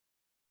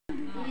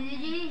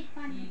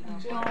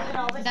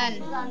Done.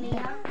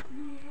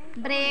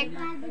 Break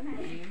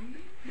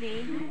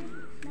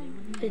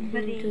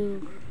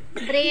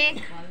break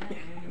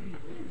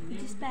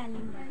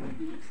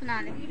सुना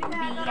दे।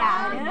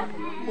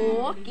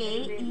 BROKE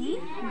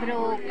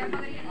broke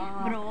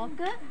broke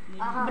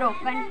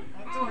broken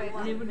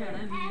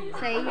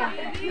सही है।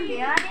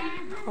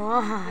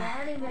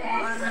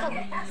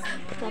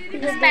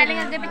 स्पेलिंग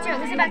अगे पीछे हो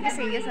गई, बाकी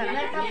सही है सारा।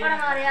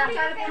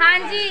 हाँ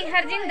जी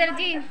हरजिंदर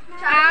जी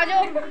आ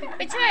जाओ,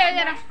 पीछे हो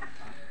जरा।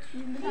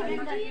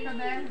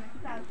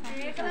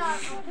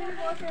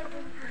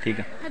 ठीक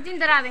है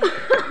हरजिंदर आ दे।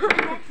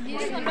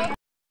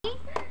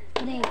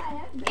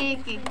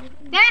 एक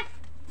दे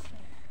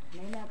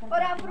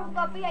और आप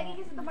कॉपी आएगी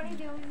किसी तो बड़ी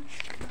दियोगे।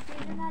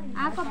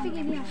 आ कॉपी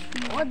के दिया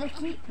ओ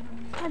देखी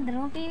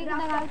अंदरों तेरे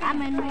कितना गलत है।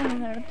 मैंने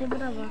लड़ते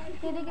बराबर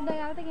तेरे कितना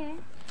गलत है।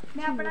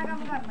 मैं अपना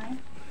काम करना है।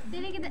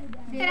 तेरे कितना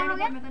तेरा हो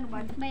गया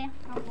भैया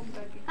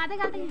काते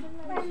काते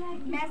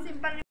मैं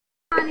सिंपल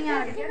नहीं आ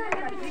रही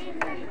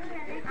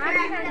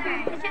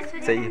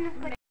सही है।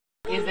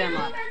 इज दैट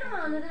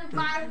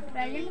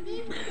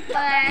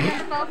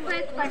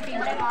परफेक्ट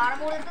कंटिन्यू और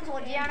बोले तो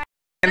सोच जाना।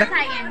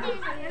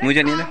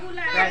 मुझे नहीं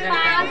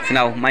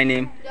सुनाओ। माय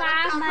नेम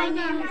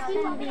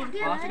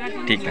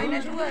ठीक है।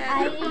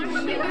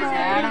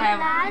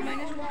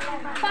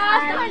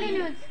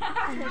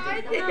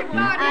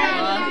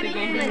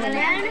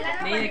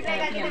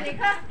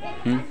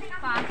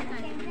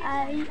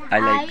 I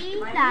like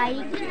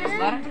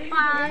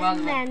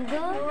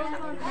mango.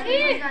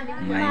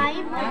 My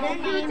mother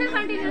name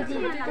is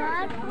Jita.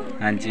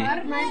 हाँ जी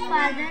My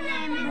father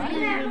name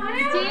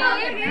is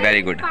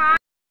very good.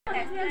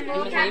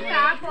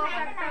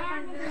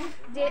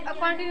 J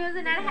continuous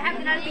ना है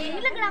बिना ये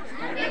नहीं लगना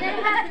नहीं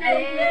लगना है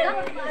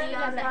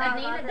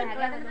प्रेजेंट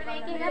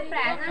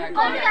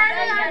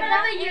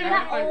और ये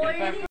ओल्ड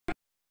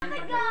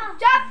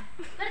चुप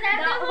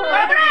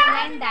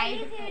मैन डाइड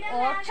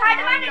और छाट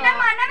मारने ना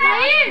मारना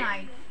नहीं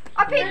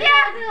और फिर क्या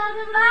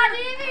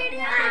बाली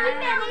वीडियो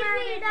मेरी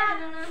स्पीड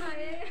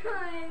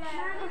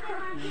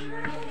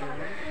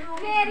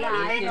मेरी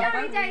नहीं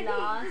चलनी चाहिए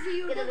ਤੁਸੀਂ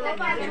YouTube ਤੇ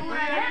ਪਾ ਦਿਓ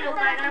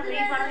ਲੋਕਾਂ ਨਾਲ ਫ੍ਰੀ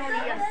ਪੜਨ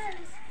ਹੋਣੀ ਆ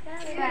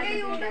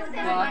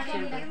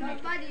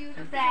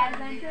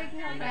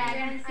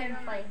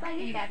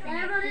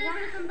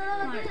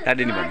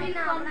ਤੁਹਾਡੀ ਨਹੀਂ ਬਣਦੀ।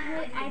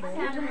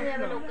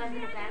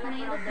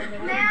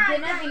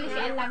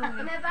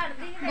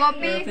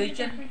 ਗੋਪੀ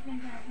फ्यूचर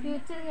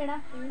ਫਿਊਚਰ ਕਿਹੜਾ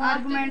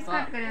ਆਰਗੂਮੈਂਟਸ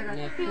ਘੱਟ ਕਰਿਆ ਕਰ।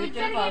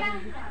 Future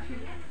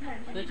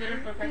future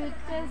perfect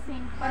future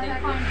simple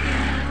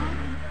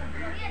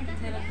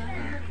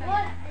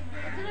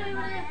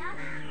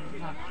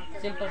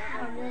simple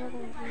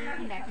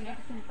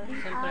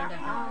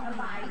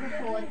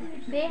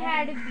they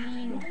had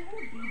been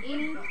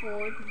in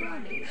fort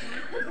today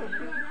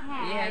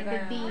had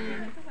been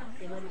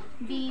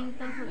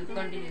तो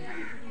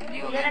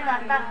कंटिन्यू ये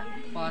करता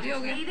पास हो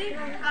गई दीदी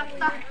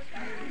करता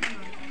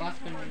पास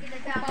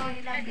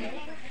कंटिन्यू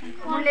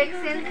कौन लिख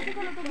सेंस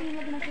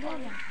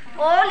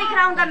ओ लिख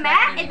रहा हूं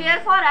मैं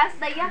देयरफॉर अस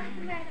दैया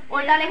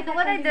उल्टा लिख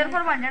दूंगा तो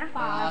देयरफॉर बन जाना।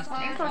 पास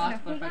एक सोच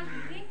ले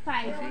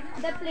 5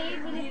 the play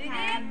will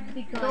have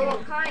दो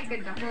खा एक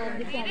घंटा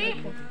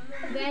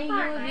when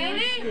you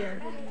reach there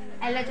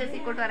LHS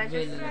equal to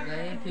RHS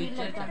गए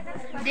फ्यूचर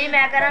जी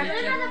मैं करा ये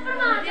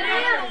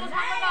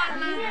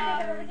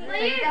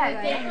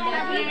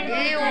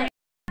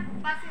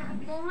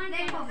मोहन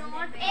देखो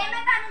ए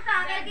मैं तानु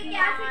कहां करके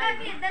क्या सीखा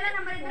कि इधर ना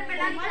नंबर इधर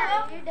पहला लिखो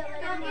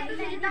क्योंकि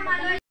तुझे जितना मान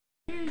लो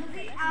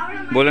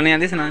बोलने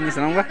आती सुना नहीं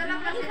सुनाऊंगा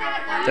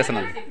चल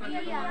सुना दे।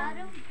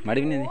 माड़ी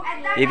भी नहीं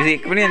आती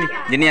एक भी नहीं आती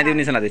जिन्नी आती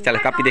उन्नी सुना दे। चल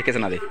कापी देख के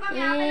सुना दे। A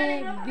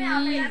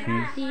B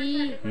C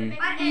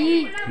E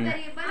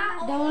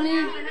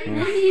W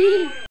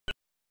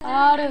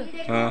R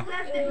हाँ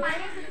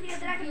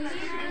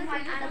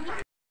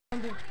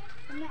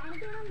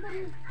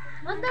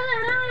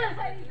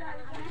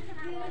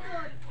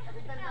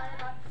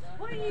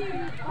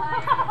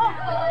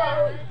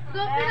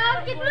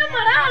कितना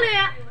बड़ा हो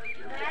गया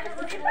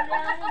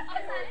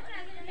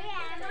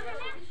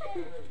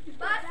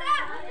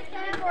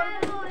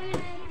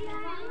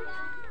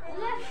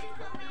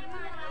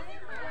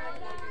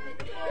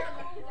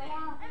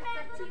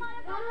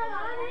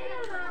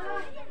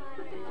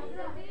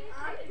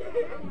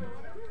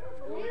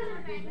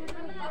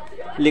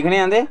लिखने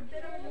आंदे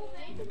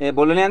ए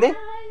बोलने आंदे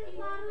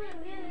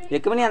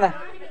एक भी नहीं आंदा।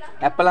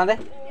 एप्पल आंदे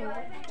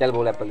चल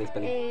बोल एप्पल दे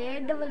spelling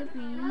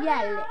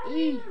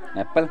APPLE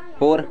Apple.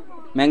 Four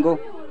mango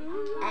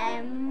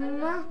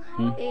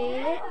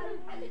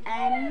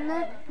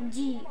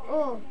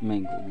MANGO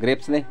mango.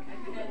 Grapes दे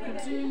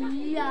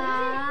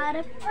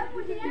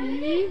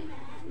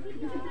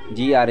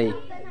GRA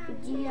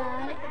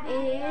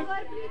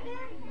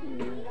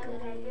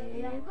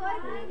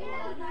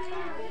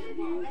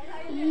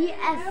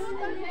ES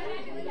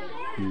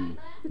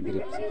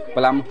grapes.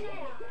 Plum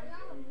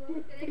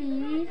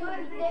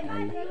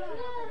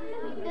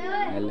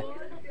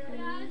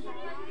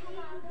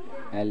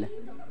L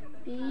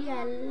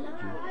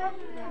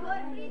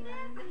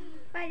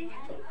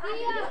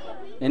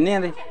इन्ने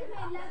आंदे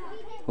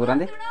होर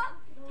आंदे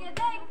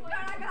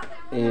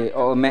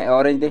मैं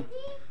ऑरेंज दे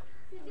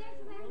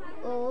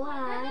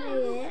ORANGE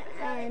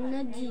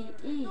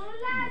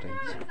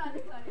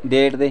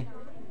डेट दे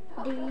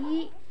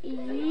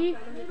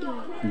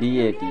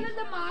DET DAT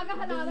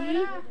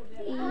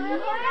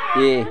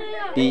ATE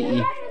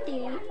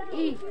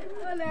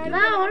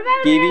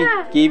kiwi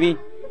kiwi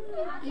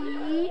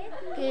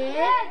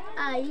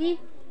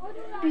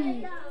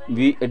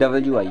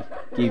WI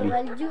kiwi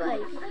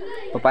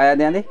ਪਪਾਇਆ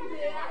ਦਿਆਂ ਦੇ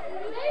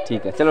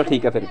ठीक है चलो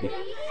ठीक है फिर भी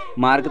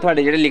मार्क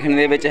थोड़े ਜਿਹੜੇ ਲਿਖਣ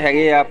ਦੇ ਵਿੱਚ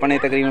ਹੈਗੇ ਆ ਆਪਣੇ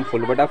ਤਕਰੀਬਨ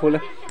ਫੁੱਲ ਬਟਾ ਫੁੱਲ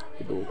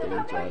 2 3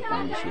 4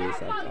 5 6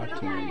 7 8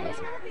 9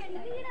 10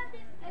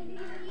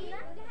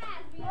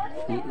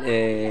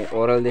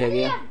 ओरल ਦੇ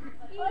ਹੈਗੇ ਆ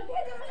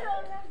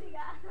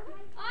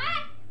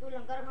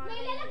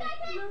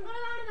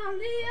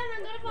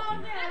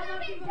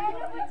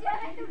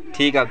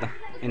ठीक है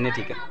इन्ने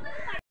ठीक है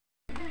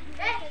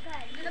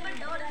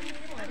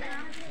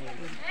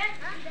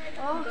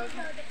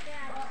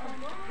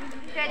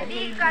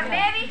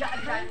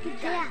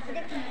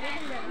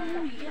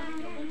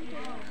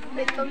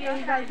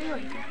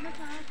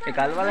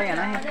कल वाला है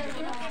ना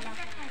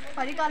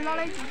ਭਾਜੀ ਕੱਲ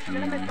ਵਾਲਾ ਹੀ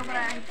ਜਿਹੜਾ ਮੇਰੇ ਤੋਂ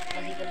ਕਰਾਇਆ ਸੀ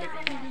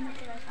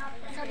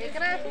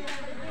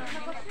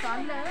ਕੱਲ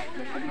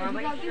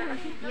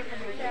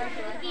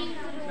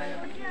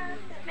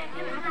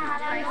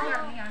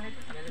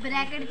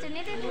ब्रैकेट च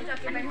नहीं थे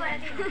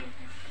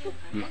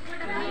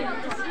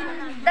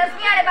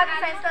 10वीं वाले बाकी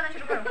साइंस करना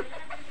शुरू करो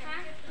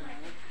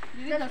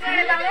 10वीं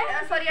वाले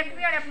बाकी सॉरी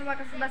 8वीं वाले अपने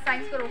बाकी बस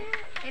साइंस करो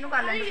इनु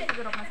कर लेंगे शुरू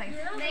करो अपना साइंस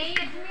नहीं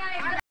 8वीं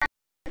वाले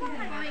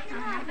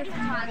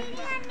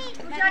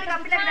दूसरी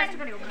कॉपी लग टेस्ट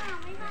करियो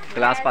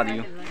क्लास पा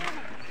दियो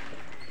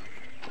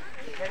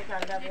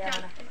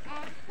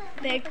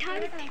बैठा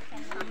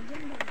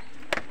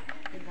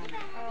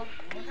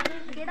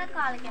केड़ा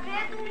काल के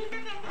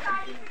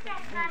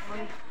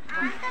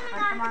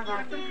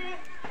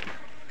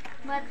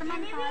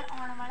वर्तमान काल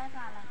आने वाला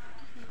काल है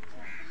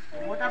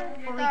वो तो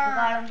भविष्य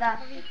काल हुंदा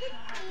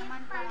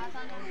वर्तमान काल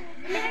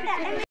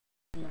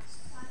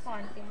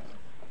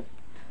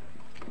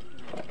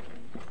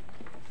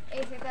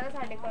इसे तरह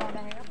साडे कोल आंदा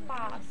हैगा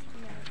पास्ट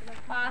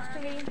पास्ट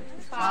भी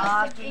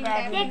पास्ट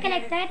एक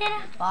कलेक्टर है तेरा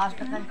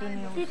पास्ट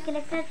कंटिन्यू फिर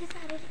कलेक्टर से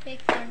सारे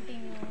एक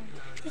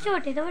कंटिन्यू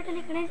छोटे तो बड़ा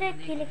लिखने से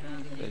एक लिखना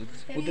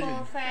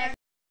परफेक्ट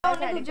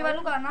ਉਹਨੇ ਦੂਜੇ ਵੱਲ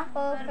ਨੂੰ ਕਰਨਾ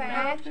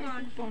ਪਰਫੈਕਟ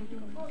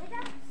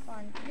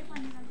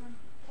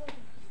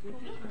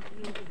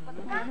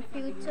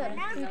ਫਿਊਚਰ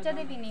ਫਿਊਚਰ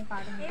ਦੇ ਵੀ ਨਹੀਂ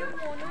ਪੜ੍ਹਦੇ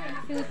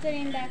ਫਿਊਚਰ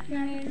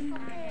ਇੰਡੈਫੀਨਿਟ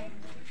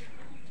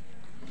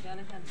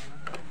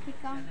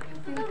ਠੀਕ ਆ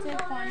future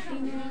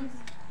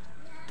continuous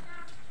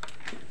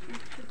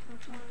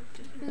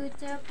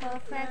future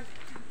perfect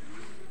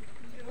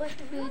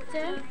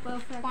future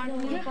perfect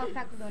continue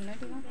perfect दोनों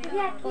ठीक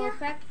है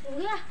परफेक्ट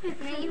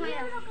नहीं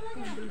होया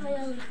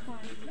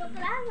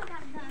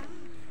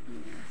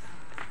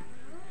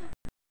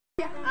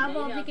अब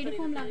ऑफ द केडी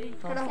फॉर्म लागे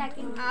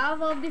सेकंड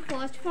अब ऑफ द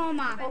फर्स्ट फॉर्म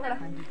आ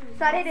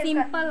सारे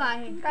सिंपल आ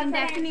है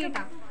इंडेफिनिट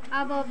आ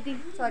अब of the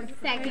sorry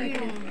second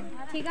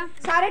form ठीक है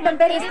सारे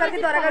डब्बे रेस करके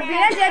दोबारा कर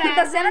दिए जे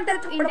तू दसया ना तेरे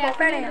थप्पड़ बहुत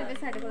पैने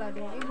साडे को ला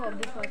दे ऑफ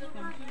द फर्स्ट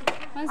फॉर्म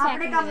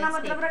अपने काम का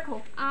मतलब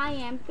रखो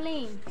I am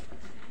playing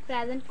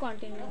present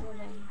continuous हो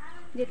जाएगा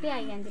जिते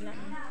आई एन जी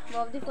लगना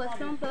verb the first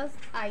form plus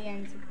I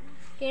N G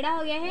केड़ा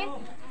हो गया है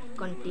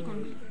कंटीन्यू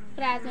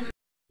प्रेजेंट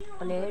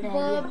प्लेड है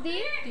वर्ब द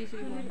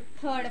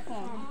थर्ड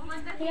फॉर्म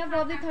ठीक है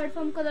वर्ब द थर्ड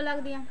फॉर्म कदों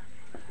लगदी है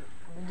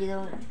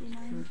ਜਦੋਂ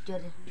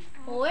फ्यूचर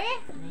होए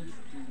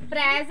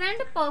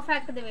प्रेजेंट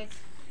परफेक्ट ਦੇ ਵਿੱਚ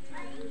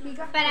ਠੀਕ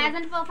ਹੈ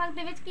प्रेजेंट परफेक्ट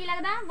ਦੇ ਵਿੱਚ ਕੀ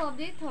ਲੱਗਦਾ वर्ब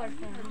द थर्ड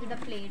फॉर्म ਜਿਹਦਾ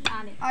ਪਲੇਡ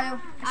ਆਲੇ ਆਇਓ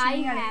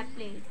आई हैव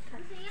प्लेड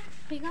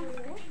ठीक है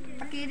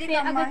अकेले फिर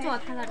अगर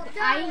चौथा करते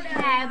आई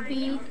हैव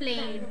बीन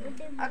प्लेइंग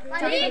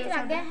चलिए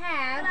लग गया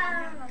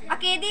हैव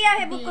अकेले आ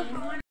है बुक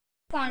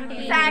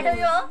कंटिन्यू सैड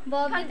हो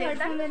वर्ब दी थर्ड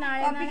फॉर्म दे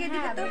नाल कॉपी के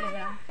दी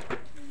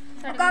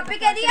तो कॉपी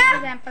के दिया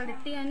एग्जांपल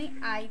ਦਿੱਤੀ यानी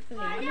आई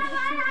प्ले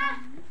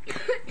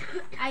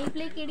आई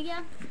प्ले केड़ी आ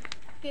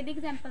केदी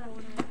एग्जांपल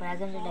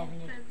प्रेजेंट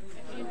डेफिनेट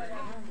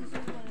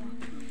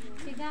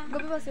ठीक है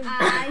गोभी बस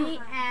आई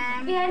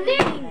एम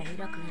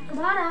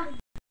बाहर आ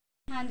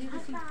हाँ जी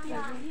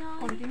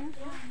continue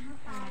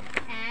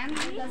M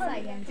plus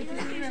I N ठीक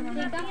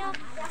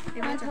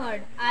है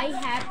third I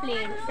have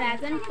played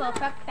present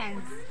perfect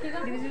tense ठीक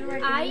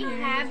है आई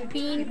हैव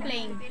बीन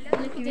प्लेइंग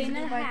मतलब कि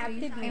जेनरल हैव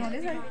ते बीन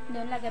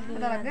दोनों लगा बीन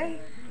लगा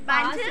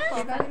पांच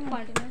परफेक्ट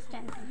कंटीन्यूअस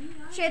टेंस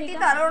छेती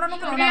तारो ਉਹਨਾਂ ਨੂੰ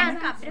ਕਰਾਉਣਾ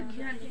ਕਾਪ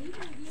ਰੱਖੀ ਹਾਂਜੀ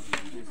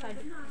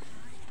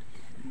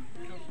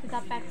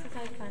ਕਿਤਾਬ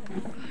ਐਕਸਰਸਾਈਜ਼ ਕਰ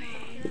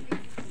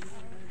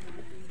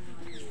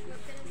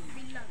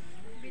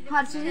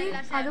हर्ष जी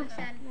आजो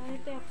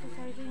तो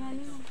एक्सरसाइज है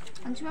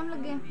नहीं अंशु मैम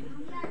लगे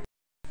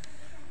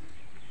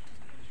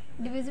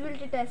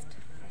डिविजिबिलिटी टेस्ट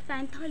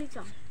 10th वाली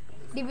चा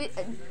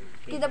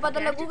किदा पता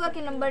लगूगा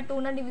कि नंबर 2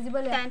 ना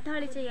डिविजिबल है 10th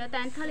वाली चाहिए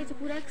 10th वाली से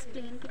पूरा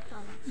एक्सप्लेन किया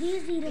हुआ ये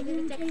 0 भी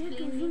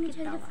एक्सप्लेन नहीं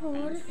चाहिए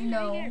 4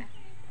 नो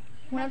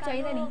होना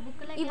चाहिए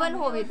नहीं इवन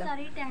होवे तो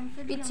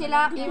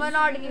पिछला इवन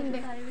ऑड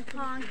गिनदे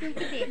हां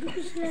क्योंकि देख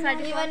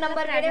साडे इवन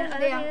नंबर केड़े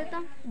ਹੁੰਦੇ ਆ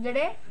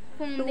ਜਿਹੜੇ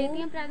ਫੋਨ ਦੇ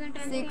ਦਿੱਤੀਆਂ ਪ੍ਰੈਜ਼ੈਂਟ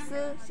ਟੈਂਸ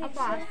 6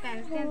 ਪਾਸਟ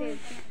ਟੈਂਸ ਦੀਆਂ ਦੇ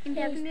ਦਿੱਤੀਆਂ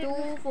ਇੰਡੈਫੀਨਿਟ 2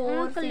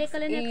 4 ਕੱਲੇ 6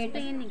 ਕੱਲੇ ਨੇ 8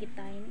 ਐਕਸਪਲੇਨ ਨਹੀਂ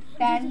ਕੀਤਾ ਇਹਨੇ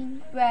 10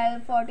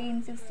 12 14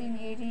 16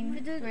 18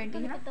 20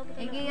 ਹੈ ਨਾ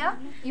ਇਹ ਕੀ ਆ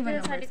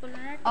ਇਵਨ ਸਾਡੇ ਕੋਲ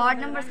ਨਾ ऑड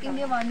नंबर्स के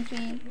लिए 1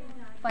 3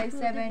 5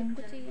 7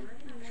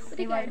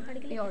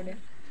 ਇਹ ऑड है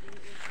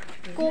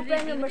को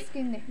प्राइम नंबर्स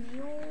कितने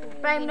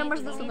प्राइम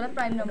नंबर्स ਦੱਸੋ ਬਰਾ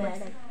प्राइम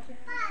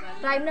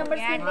नंबर्स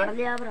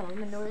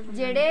ਕਿੰਨੇ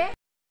ਜਿਹੜੇ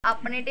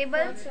ਆਪਣੇ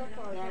ਟੇਬਲ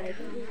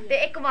ਤੇ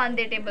ਇੱਕ 1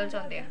 ਦੇ ਟੇਬਲ ਚ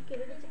ਆਉਂਦੇ ਆ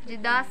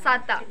ਜਿੱਦਾਂ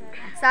 7 ਆ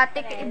 7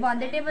 ਇੱਕ 1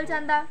 ਦੇ ਟੇਬਲ ਚ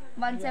ਆਂਦਾ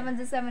 1 7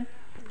 7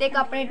 ਤੇ ਇੱਕ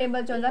ਆਪਣੇ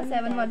ਟੇਬਲ ਚ ਆਉਂਦਾ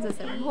 7 1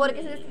 7 ਹੋਰ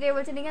ਕਿਸੇ ਦੇ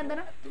ਟੇਬਲ ਚ ਨਹੀਂ ਆਂਦਾ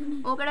ਨਾ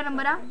ਉਹ ਕਿਹੜਾ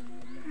ਨੰਬਰ ਆ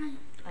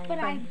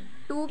ਪ੍ਰਾਈਮ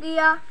 2 ਕੀ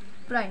ਆ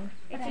प्राइम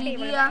 3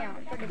 की आ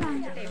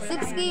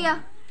 6 की आ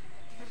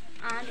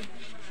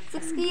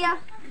 6 की आ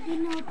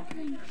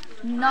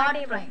नॉट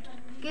प्राइम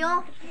क्यों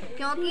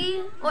क्योंकि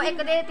वो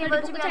एक दे टेबल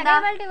च भी आंदा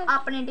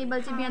अपने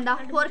टेबल च भी आंदा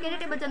और किहड़े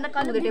टेबल च आंदा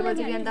 2 दे टेबल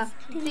च भी आंदा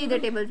 3 दे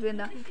टेबल च भी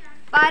आंदा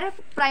पर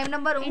प्राइम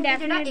नंबर वो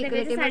जेड़ा एक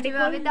दे टेबल च भी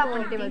आवे ते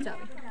अपने टेबल च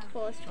आवे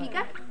फर्स्ट ठीक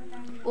है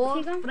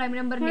ਉਹ ਪ੍ਰਾਈਮ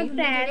ਨੰਬਰ ਨਹੀਂ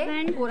ਹੁੰਦੇ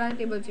ਜਿਹੜੇ ਹੋਰਾਂ ਦੇ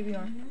ਟੇਬਲ 'ਚ ਵੀ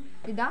ਆਉਣ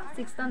ਜਿੱਦਾਂ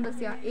 6 ਤੁਹਾਨੂੰ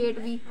ਦੱਸਿਆ 8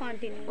 ਵੀ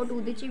ਉਹ 2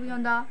 ਦੇ 'ਚ ਵੀ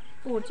ਆਉਂਦਾ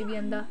 4 'ਚ ਵੀ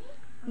ਆਉਂਦਾ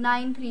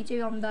 9 3 'ਚ ਵੀ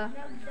ਆਉਂਦਾ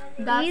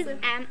 10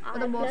 ਉਹ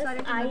ਤਾਂ ਬਹੁਤ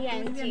ਸਾਰੇ 5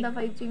 'ਚ ਵੀ ਆਉਂਦਾ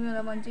 5 'ਚ ਵੀ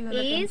ਆਉਂਦਾ 1 'ਚ ਵੀ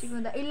ਆਉਂਦਾ 10 'ਚ ਵੀ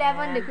ਆਉਂਦਾ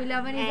 11 ਦੇਖੋ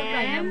 11 ਇਜ਼ ਅ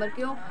ਪ੍ਰਾਈਮ ਨੰਬਰ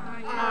ਕਿਉਂ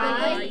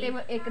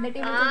ਕਿਉਂਕਿ ਇੱਕ ਦੇ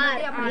ਟੇਬਲ 'ਚ ਹੁੰਦਾ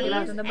ਤੇ ਆਪਣੇ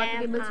ਟੇਬਲ 'ਚ ਹੁੰਦਾ ਬਾਕੀ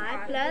ਟੇਬਲ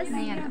 'ਚ ਪਲੱਸ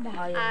ਨਹੀਂ ਆਉਂਦਾ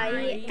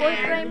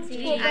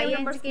ਕੋਈ ਪ੍ਰਾਈਮ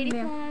ਨੰਬਰ ਕਿਹੜੀ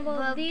ਫਾਰਮ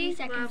ਵਰਬ ਦੀ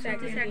ਸੈਕੰਡ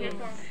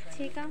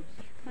ਠੀਕ ਆ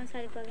ਹੁਣ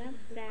ਸਾਰੇ ਪ੍ਰੋਗਰਾਮ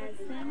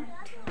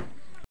ਪ੍ਰੈਜ਼ੈਂਟ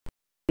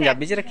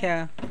ਪੰਜਾਬੀ ਚ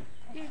ਰੱਖਿਆ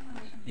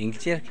ਇੰਗਲਿਸ਼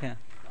ਚ ਰੱਖਿਆ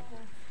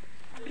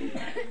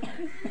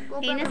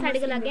ਇਹਨੇ ਸਾਡੇ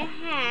ਕੋਲ ਆ ਗਿਆ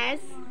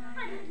ਹੈਜ਼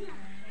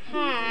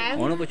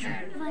ਉਹਨੂੰ ਪੁੱਛੋ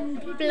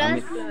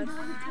ਪਲੱਸ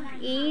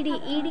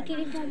ਈਡੀ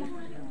ਕਿਹੜੀ ਫਾਰਮ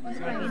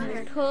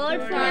ਆ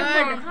ਥਰਡ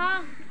ਫਾਰਮ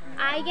ਹਾਂ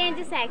ਆਈ ਗਿਆ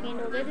ਜੀ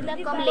ਸੈਕਿੰਡ ਹੋ ਗਿਆ ਜਿੱਦਾਂ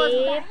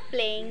ਪਲੇ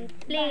ਪਲੇਇੰਗ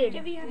ਪਲੇਡ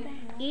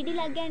ਈਡੀ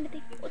ਲੱਗ ਗਿਆ ਐਂਡ ਤੇ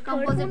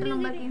ਕੰਪੋਜ਼ਿਟ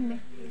ਨੰਬਰ ਕੀ ਹੁੰਦੇ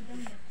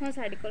ਹੁਣ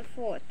ਸਾਡੇ ਕੋਲ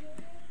ਫੋਰਥ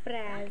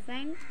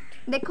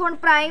ਪ੍ਰੈਜ਼ੈਂਟ ਦੇਖੋ ਹੁਣ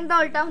ਪ੍ਰਾਈਮ ਦਾ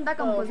ਉਲਟਾ ਹੁੰਦਾ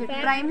ਕੰਪੋਜ਼ਿਟ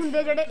ਪ੍ਰਾਈਮ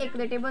ਹੁੰਦੇ ਜਿਹੜੇ ਇੱਕ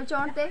ਦੇ ਟੇਬਲ ਚ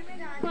ਆਉਣ ਤੇ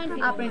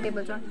ਆਪਣੇ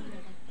ਟੇਬਲ ਚ ਆਉਣ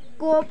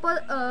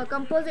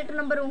ਕੰਪੋਜ਼ਿਟ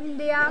ਨੰਬਰ ਉਹ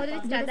ਹੁੰਦੇ ਆ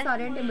ਜਿਹੜੇ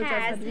ਸਾਰੇ ਟੇਬਲ ਚ ਆ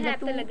ਸਕਦੇ ਜਿੱਦਾਂ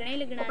 2 ਲੱਗਣਾ ਹੀ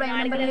ਲੱਗਣਾ ਪ੍ਰਾਈਮ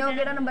ਨੰਬਰ ਨਹੀਂ ਉਹ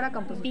ਕਿਹੜਾ ਨੰਬਰ ਆ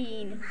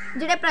ਕੰਪੋਜ਼ਿਟ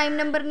ਜਿਹੜੇ ਪ੍ਰਾਈਮ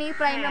ਨੰਬਰ ਨਹੀਂ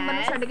ਪ੍ਰਾਈਮ ਨੰਬਰ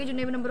ਨੂੰ ਛੱਡ ਕੇ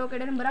ਜਿੰਨੇ ਵੀ ਨੰਬਰ ਉਹ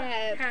ਕਿਹੜੇ ਨੰਬਰ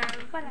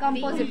ਆ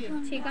ਕੰਪੋਜ਼ਿਟ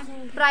ਠੀਕ ਆ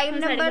ਪ੍ਰਾਈਮ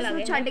ਨੰਬਰ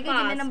ਨੂੰ ਛੱਡ ਕੇ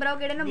ਜਿੰਨੇ ਨੰਬਰ ਆ ਉਹ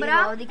ਕਿਹੜੇ ਨੰਬਰ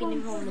ਆ ਉਹਦੀ ਕਿੰਨੀ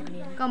ਫਾਰਮ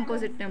ਲੱਗਣੀ ਆ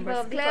ਕੰਪੋਜ਼ਿਟ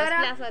ਨੰਬਰ ਕਲੀਅਰ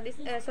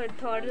ਆ ਸੌਰੀ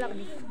ਥਰਡ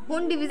ਲੱਗਦੀ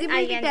ਹੁਣ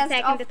ਡਿਵੀਜ਼ਿਬਿਲਿਟੀ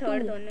ਟੈਸਟ ਆਫ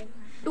ਥਰਡ ਦੋਨੇ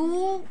 2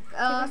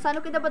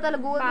 ਸਾਨੂੰ ਕਿੱਦਾਂ ਪਤਾ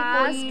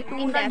ਲੱਗੂਗਾ ਕਿ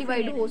ਕੋਈ 2 ਨਾਲ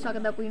ਡਿਵਾਈਡ ਹੋ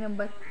ਸਕਦਾ ਕੋਈ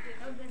ਨੰਬਰ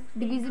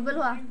ਡਿਵੀਜ਼ੀਬਲ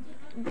ਹੋਆ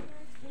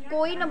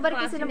ਕੋਈ ਨੰਬਰ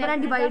ਕਿਸੇ ਨੰਬਰ ਨਾਲ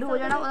ਡਿਵਾਈਡ ਹੋ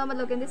ਜਾਣਾ ਉਹਦਾ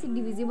ਮਤਲਬ ਕਹਿੰਦੇ ਸੀ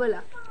ਡਿਵੀਜ਼ੀਬਲ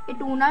ਆ ਇਹ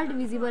 2 ਨਾਲ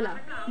ਡਿਵੀਜ਼ੀਬਲ ਆ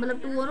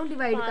ਮਤਲਬ 2 ਉਹਨੂੰ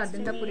ਡਿਵਾਈਡ ਕਰ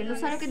ਦਿੰਦਾ ਪੂਰੇ ਨੂੰ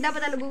ਸਾਨੂੰ ਕਿੱਦਾਂ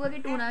ਪਤਾ ਲੱਗੂਗਾ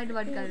ਕਿ 2 ਨਾਲ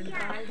ਡਿਵਾਈਡ ਕਰ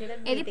ਦਿੰਦਾ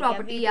ਇਹਦੀ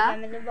ਪ੍ਰੋਪਰਟੀ ਆ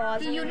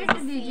ਕਿ ਯੂਨਿਟ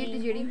ਡਿਜਿਟ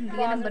ਜਿਹੜੀ ਹੁੰਦੀ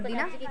ਹੈ ਨੰਬਰ ਦੀ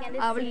ਨਾ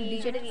ਆਹ ਵਾਲੀ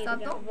ਡਿਜਿਟ ਸਭ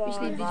ਤੋਂ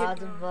ਪਿਛਲੀ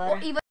ਡਿਜਿਟ ਉਹ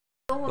ਈਵਨ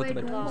ਹੋਵੇ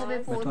 2 ਹੋਵੇ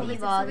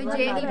 4 ਹੋਵੇ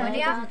ਜੇ ਈਵਨ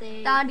ਆ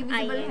ਤਾਂ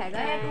ਡਿਵੀਜ਼ੀਬਲ ਹੈਗਾ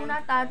ਹੈ 2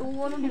 ਨਾਲ ਤਾਂ 2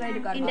 ਉਹਨੂੰ ਡਿਵਾਈਡ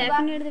ਕਰ ਦੂਗਾ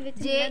ਇੰਡੈਫੀਨਿਟ ਦੇ ਵਿੱਚ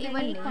ਜੇ ਈਵਨ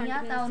ਨਹੀਂ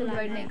ਆ ਤਾਂ ਉਹਨੂੰ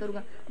ਡਿਵਾਈਡ ਨਹੀਂ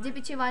ਕਰੂਗਾ ਜੇ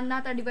ਪਿੱਛੇ 1 ਆ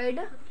ਤਾਂ ਡਿਵਾਈਡ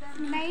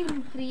ਨਹੀਂ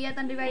 3 ਆ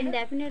ਤਾਂ ਡਿਵਾਈਡ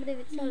ਇੰਡੈਫੀਨਿਟ ਦੇ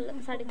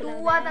ਵਿੱਚ ਸਾਡੇ ਕੋਲ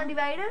 2 ਆ ਤਾਂ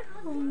ਡਿਵਾਈਡ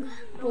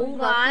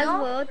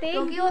ਹੋਊਗਾ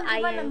ਕਿਉਂਕਿ ਉਹ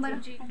ਈਵਨ ਨੰਬਰ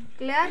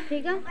ਕਲੀਅਰ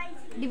ਠੀਕ ਆ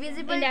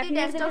ਡਿਵੀਜ਼ੀਬਿਲਿਟੀ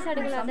ਟੈਸਟ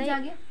ਸਾਡੇ ਕੋਲ ਸਮਝ ਆ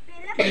ਗਿਆ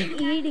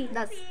ਈਡੀ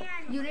 10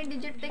 ਯੂਨਿਟ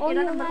ਡਿਜਿਟ ਤੇ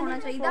ਕਿਹੜਾ ਨੰਬਰ ਹੋਣਾ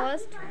ਚਾਹੀਦਾ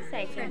ਫਰਸਟ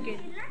ਸੈਕਿੰਡ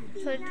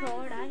ਸੋ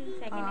ਥਰਡ ਆ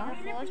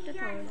ਸੈਕਿੰਡ ਹੈ ਫਰਸਟ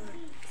ਥਰਡ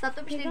ਸਭ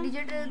ਤੋਂ ਪਿਛਲੀ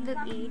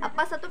ਡਿਜਿਟ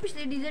ਆਪਾਂ ਸਭ ਤੋਂ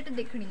ਪਿਛਲੀ ਡਿਜਿਟ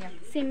ਦੇਖਣੀ ਆ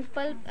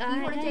ਸਿੰਪਲ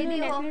ਹੋਣੀ ਚਾਹੀਦੀ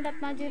ਉਹ ਡੈਫੀਨਿਟ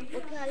ਆਪਾਂ ਜੇ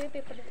ਉੱਥੇ ਆ ਜਾਵੇ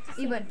ਪੇਪਰ ਦੇ ਵਿੱਚ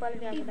ਸਿੰਪਲ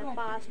ਵੀ ਆਉਂਦਾ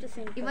ਪਾਸਟ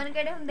ਸਿੰਪਲ ਈਵਨ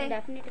ਕਿਹੜੇ ਹੁੰਦੇ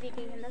ਡੈਫੀਨਿਟ ਵੀ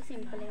ਕੀ ਹੁੰਦਾ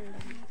ਸਿੰਪਲ ਹੀ ਹੁੰਦਾ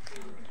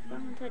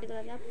ਹੁਣ ਸਾਡੇ ਕੋਲ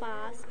ਆ ਗਿਆ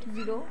past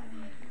 0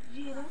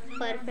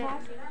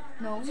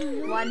 perfect no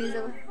 1 is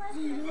a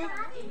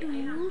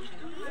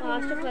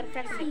past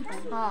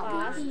perfect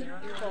past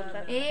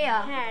perfect ਇਹ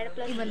ਆ head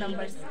plus even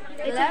numbers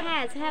it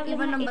has have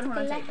even number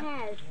ਹੋਣਾ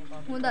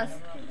ਚਾਹੀਦਾ ਹੁਣ ਦੱਸ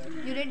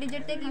ਯੂਨਿਟ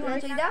ਡਿਜਿਟ ਤੇ ਕੀ ਹੋਣਾ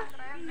ਚਾਹੀਦਾ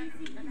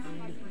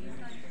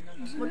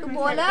ਮੋਟੂ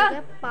ਬੋਲ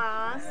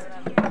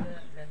ਪਾਸਟ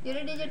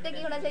ਯੂਨਿਟ ਡਿਜਿਟ ਤੇ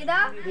ਕੀ ਹੋਣਾ ਚਾਹੀਦਾ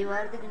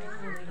ਦੀਵਾਰ ਤੇ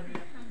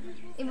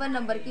ਈਵਨ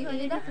ਨੰਬਰ ਕੀ ਹੋਣਾ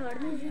ਚਾਹੀਦਾ ਕੀ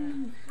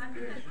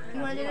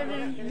ਹੋਣਾ ਚਾਹੀਦਾ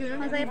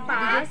ਯੂਨਿਟ ਦੇ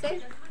ਪਾਸਟ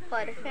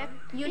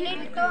ਪਰਫੈਕਟ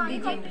ਯੂਨਿਟ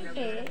ਡਿਜਿਟ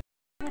ਤੇ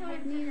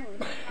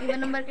ਈਵਨ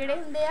ਨੰਬਰ ਕਿਹੜੇ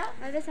ਹੁੰਦੇ ਆ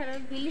ਅਰੇ ਸਾਡਾ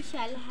ਵਿਲ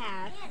ਸ਼ੈਲ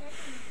ਹੈਵ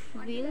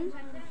ਵਿਲ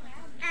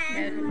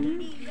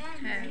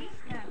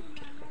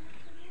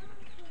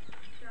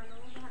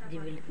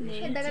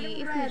ਇਦਾਂ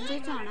ਕਰਕੇ ਫਿਊਚਰ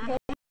ਚ ਆਣਾ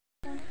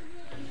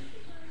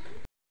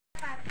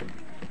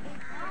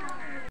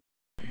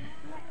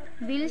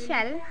will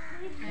shall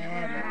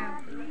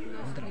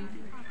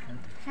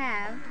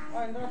have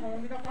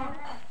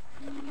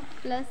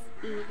plus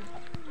e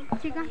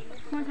ਠੀਕ ਆ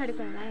ਹੁਣ ਸਾਡੇ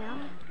ਕੋਲ ਆਇਆ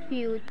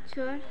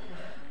future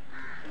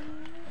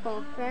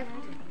perfect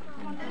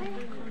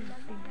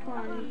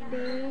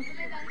continuous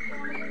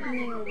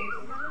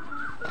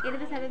ਇਹਦੇ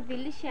ਵਿੱਚ ਸਾਰੇ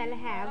will shall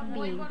have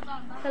been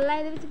ਕੱਲਾ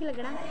ਇਹਦੇ ਵਿੱਚ ਕੀ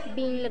ਲੱਗਣਾ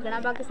been ਲੱਗਣਾ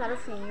ਬਾਕੀ ਸਾਰਾ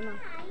ਸੇਮ ਆ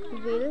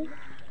will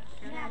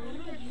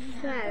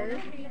shall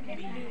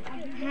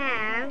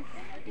have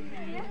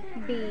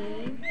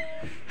been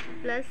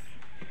plus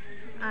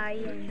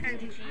ing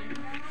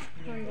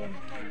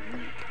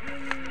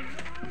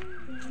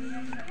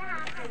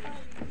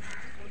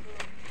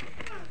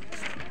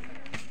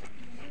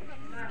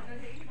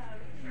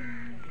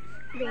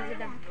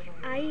ਦੇਖਦਾ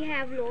I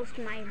have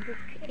lost my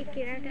book ਇਹ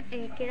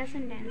ਕਿਹੜਾ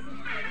ਸੈਂਟੈਂਸ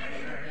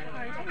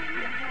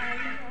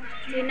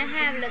ਜਿੰਨਾ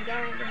have ਲੱਗਾ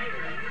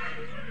ਹੋਵੇ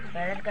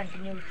present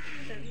continuous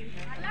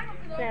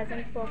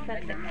present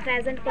perfect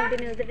present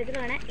continuous ਦੇ ਵਿੱਚ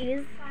ਲਗਾਉਣਾ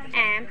is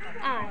am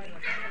are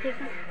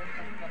ਠੀਕ ਹੈ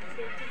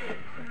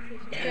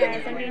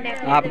present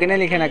indefinite ਆਪ ਕਿਹਨੇ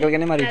ਲਿਖਿਆ ਨਕਲ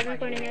ਕਿਹਨੇ ਮਾਰੀ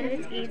present continuous ਦੇ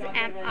ਵਿੱਚ is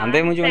am are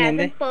ਆਂਦੇ ਮੂੰਹ ਚੋਂ ਨਹੀਂ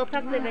ਆਂਦੇ present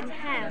perfect ਦੇ ਵਿੱਚ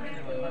have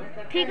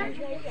ਠੀਕ ਹੈ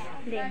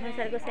ਦੇਖ ਮੈਂ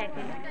ਸਾਰੇ ਕੋ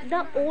second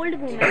the old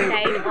woman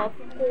died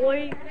of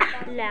cold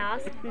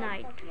last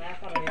night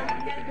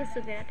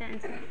ਦੱਸੋ ਕਿਹੜਾ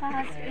ਟੈਂਸ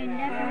past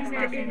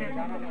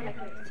indefinite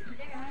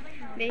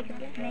देख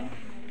नहीं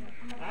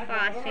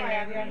past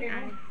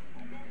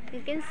indefinite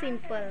you can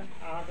simple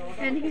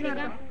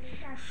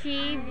she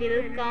will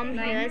come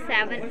here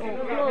 7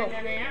 o'clock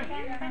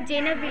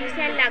Jena will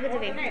shall लग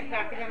जवे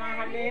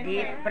the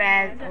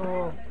present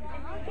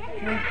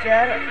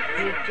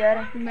future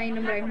नहीं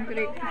नंबर आई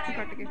करे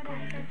काट के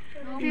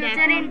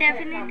future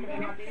indefinite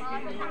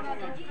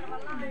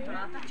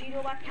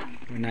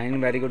 9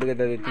 वेरी गुड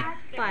कितना देती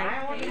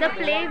 5 the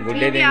play Good will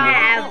day देंगे।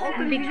 have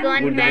begun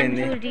Good day when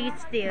देंगे। you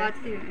reach there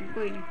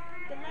कोई नहीं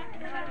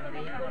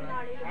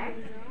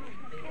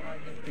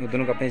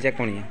उधर को अपने चेक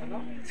होनी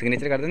है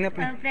सिग्नेचर कर देंगे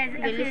अपने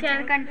will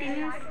shall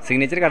continuous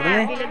सिग्नेचर कर भी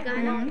देंगे लगा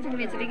है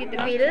सिग्नेचर की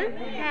तरह will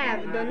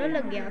have दोनों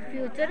लग गया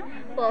फ्यूचर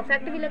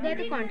परफेक्ट भी लगा है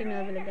तो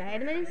कंटीन्यूअस भी लगा है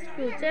मतलब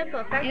फ्यूचर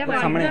परफेक्ट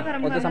सामने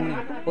वो तो सामने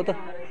वो तो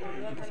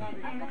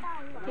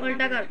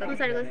उल्टा करता ਹੁਣ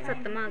ਸਾਡੇ ਕੋਲ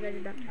ਸੱਤਵਾਂ ਆ ਗਿਆ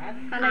ਜਿੱਦਾਂ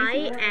I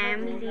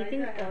am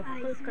leaving of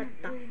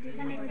Kolkata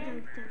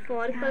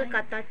for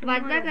Kolkata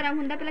ਵਾਧਾ ਕਰਾਂ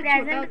ਹੁੰਦਾ ਪਹਿਲਾਂ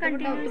ਛੋਟਾ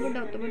ਉੱਤੋਂ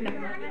ਵੱਡਾ ਉੱਤੋਂ ਵੱਡਾ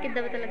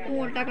ਕਿੱਦਾਂ ਪਤਾ ਲੱਗਾ ਤੂੰ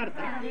ਉਲਟਾ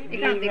ਕਰਤਾ ਇਹ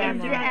ਕਰਦੇ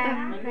ਕਰਦੇ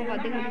ਕਰਤਾ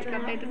ਵਾਧੇ ਵਿੱਚ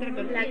ਕਰਤਾ ਇਹ ਤਾਂ ਤੇਰਾ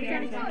ਗਲਤ ਲੱਗ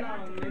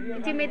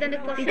ਜਾਣੀ ਜਿਵੇਂ ਇਦਾਂ ਦੇ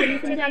ਕੁਐਸਚਨ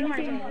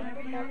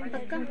ਸਮਝਾਉਣਾ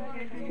ਪੱਕਾ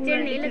ਜੇ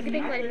ਨਹੀਂ ਲੱਗਦੇ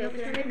ਇੱਕ ਵਾਰੀ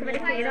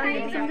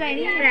ਫੇਰ ਸਮਝਾਈ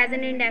ਨਹੀਂ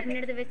ਪ੍ਰੈਜ਼ੈਂਟ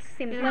ਇੰਡੈਫੀਨਿਟ ਦੇ ਵਿੱਚ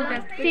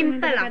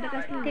ਸਿੰਪਲ ਆ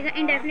ਠੀਕ ਹੈ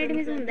ਇੰਡੈਫੀਨਿਟ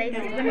ਮੀਨਸ ਹੁੰਦਾ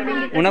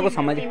ਹੀ ਉਹਨਾਂ ਕੋ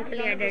ਸਮਝ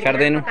ਛੱਡ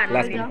ਦੇ ਇਹਨੂੰ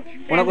ਲਾਸਟ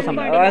ਉਹਨਾਂ ਕੋ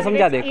ਸਮਝ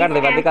ਸਮਝਾ ਦੇ ਘਰ ਦੇ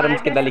ਵਾਧੇ ਕਰਮ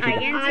ਚ ਕਿੱਦਾਂ ਲਿਖੀਦਾ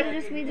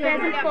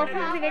ਪ੍ਰੈਜ਼ੈਂਟ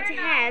ਪਰਫੈਕਟ ਦੇ ਵਿੱਚ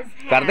ਹੈਜ਼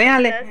ਕਰਦੇ ਹਾਂ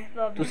ਹਲੇ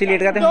ਤੁਸੀਂ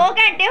ਲੇਟ ਕਰਦੇ 2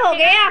 ਘੰਟੇ ਹੋ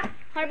ਗਏ ਆ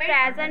ਹੁਣ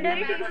ਪ੍ਰੈਜ਼ੈਂਟ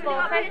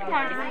ਪਰਫੈਕਟ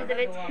ਕੰਟੀਨਿਊਸ ਦੇ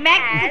ਵਿੱਚ ਮੈਂ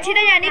ਪੁੱਛੀ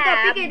ਤਾਂ ਜਾਣੀ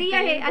ਕਾਪੀ ਕਿਹਦੀ ਆ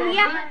ਇਹ ਅਹੀ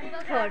ਆ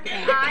ਥਰਡ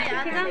ਠੀਕ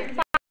ਹੈ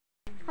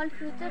ਹੁਣ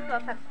ਫਿਊਚਰ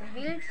ਪਰਫੈਕਟ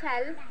ਵਿਲ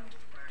ਸ਼ੈਲ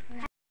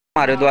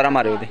ਮਾਰਿਓ ਦੁਬਾਰਾ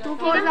ਮਾਰਿਓ ਤੇ ਤੂੰ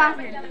ਕੋਲ ਦਾ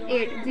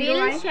 8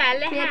 will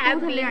shall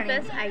have been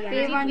plus ing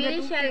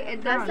will shall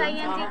plus ing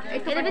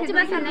ਇਹਦੇ ਵਿੱਚ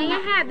ਬਸ ਨਹੀਂ ਹੈ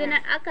have ਦੇ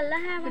ਨਾਲ ਆ ਕੱਲਾ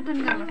have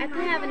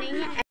ਇੱਥੇ have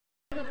ਨਹੀਂ ਹੈ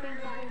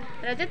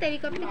ਰਾਜਾ ਤੇਰੀ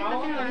ਕਾਪੀ ਤੇ ਕਿੱਥੇ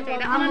ਹੋਣਾ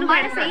ਚਾਹੀਦਾ ਉਹਨਾਂ ਨੂੰ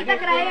ਮੈਂ ਸਹੀ ਤਾਂ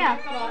ਕਰਾਏ ਆ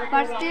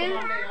ਪਰ ਸਟਿਲ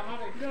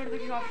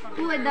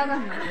ਤੂੰ ਇਦਾਂ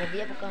ਕਰਨਾ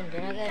ਵਧੀਆ ਪਕਾਉਂਦੇ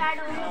ਨੇ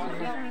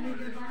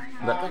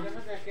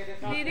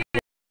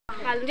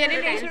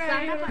ਜਿਹੜੇ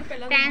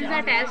ਟੈਂਸ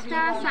ਦਾ ਟੈਸਟ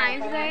ਆ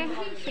ਸਾਇੰਸ ਦਾ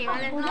ਛੇਵਾਂ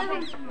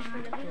ਲੈਸਨ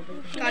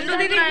ਕੱਲੂ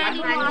ਦੀਦੀ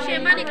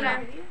ਛੇਵਾਂ ਨਹੀਂ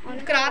ਕਰਾਇਆ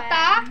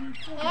ਕਰਾਤਾ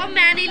ਉਹ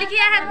ਮੈਂ ਨਹੀਂ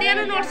ਲਿਖਿਆ ਹੱਦਿਆਂ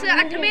ਨੂੰ ਨੋਟਸ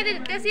 8ਵੇਂ ਦੇ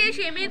ਦਿੱਤੇ ਸੀ ਇਹ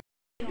 6ਵੇਂ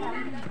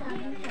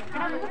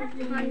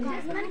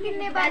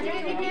ਕਿੰਨੇ ਵੱਜ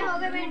ਗਏ ਕਿੰਨੇ ਹੋ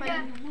ਗਏ ਮਿੰਟ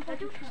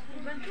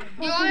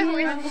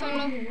ਹੋਏ ਸੁਣ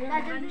ਲਓ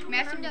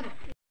ਮੈਂ ਸਮਝਾ ਦੂੰ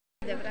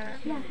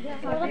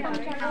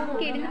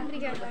ਕਿਹੜੀ ਨੰਬਰ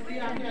ਕਰਦਾ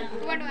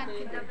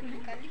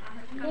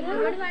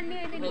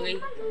हो गई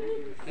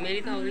मेरी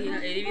तो हो गई है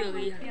मेरी भी हो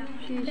गई है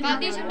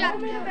ਕਾਦੀ ਸਮਝਾ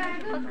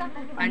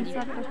हाँ जी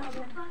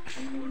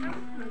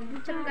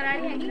ਚੱਕਰ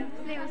ਵਾਲੀ ਹੈਗੀ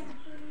ਸਿਲੇਬਸ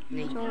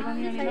नहीं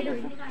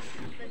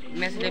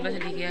मैं सिलेबस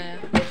लिख के आया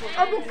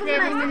ਉਹ ਬੁੱਕ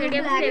ਸਿਲੇਬਸ ਦੀ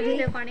ਜਿਹੜੀ ਸਿਲੇਬਸ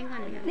ਦੇ ਪਾਣੀ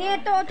ਖਾਣੀ ਆ ਨੇ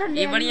ਤੋਂ ਥੱਲੇ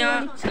ये बढ़िया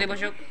सिलेबस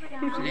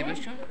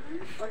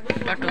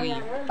कट हो गई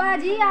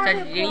ਭਾਜੀ ਆ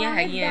ਜਿਹੜੀਆਂ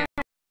ਹੈਗੀਆਂ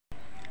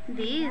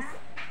ਦਿਸ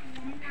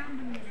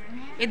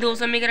ਇਹ ਦੋ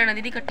ਸਮੀਕਰਨ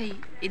ਦੀਦੀ ਇਕੱਠੇ ਹੀ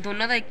ਇਹ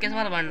ਦੋਨਾਂ ਦਾ ਇੱਕੇ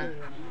ਸਵਾਲ ਬਣਨਾ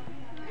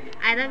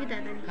ਇਹਦਾ ਵੀ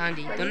ਦਾਦਾ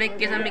ਹਾਂਜੀ ਦੋਨੇ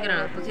ਇੱਕੇ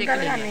ਸਮੀਕਰਨ ਤੁਸੀਂ ਇੱਕ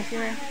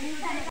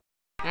ਲਿਖਣਾ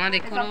ਹਾਂ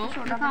ਦੇਖੋ ਲੋ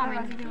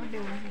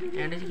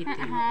ਐਂਡ ਚ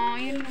ਕੀਤੀ ਹਾਂ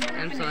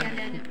ਇਹ ਆਮ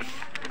ਸੌਰੀ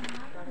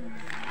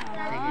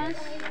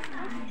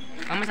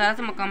ਕੰਮ ਸਾਰਾ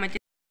ਕੰਮ ਚ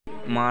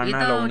ਮਾਰਨਾ ਇਹ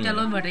ਤਾਂ ਲਾਉਣੀ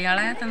ਚਲੋ ਬਟੇ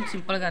ਵਾਲਾ ਹੈ ਤੁਹਾਨੂੰ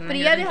ਸਿੰਪਲ ਕਰਨਾ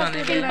ਪ੍ਰਿਆ ਦੇ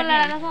ਸਿੰਪਲ ਵਾਲਾ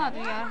ਦਾ ਹਿਸਾਬ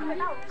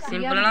ਯਾਰ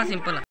ਸਿੰਪਲ ਵਾਲਾ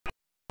ਸਿੰਪਲ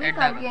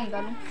ਐਡਾ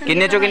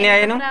ਕਿੰਨੇ ਚੋਂ ਕਿੰਨੇ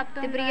ਆਏ ਇਹਨੂੰ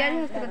ਤੇ ਪ੍ਰਿਆ ਦੀ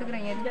ਹਸਤਗਤ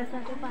ਕਰਾਈਆਂ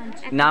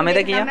ਜੀ ਨਾਮ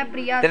ਇਹਦਾ ਕੀ ਆ ਮੈਂ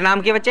ਪ੍ਰਿਆ ਤੇਰਾ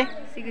ਨਾਮ ਕੀ ਹੈ ਬੱਚੇ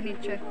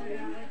ਸਿਗਨੇਚਰ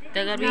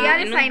ਤੇ ਅਗਰ ਪ੍ਰਿਆ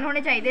ਦੇ ਸਾਈਨ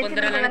ਹੋਣੇ ਚਾਹੀਦੇ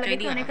 15 ਲੈਣਾ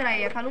ਚਾਹੀਦੀ ਉਹਨੇ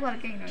ਕਰਾਏ ਆ ਖਾਲੂ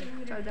ਕਰਕੇ ਆਈ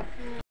ਨਾਲ ਚੱਲ ਜਾ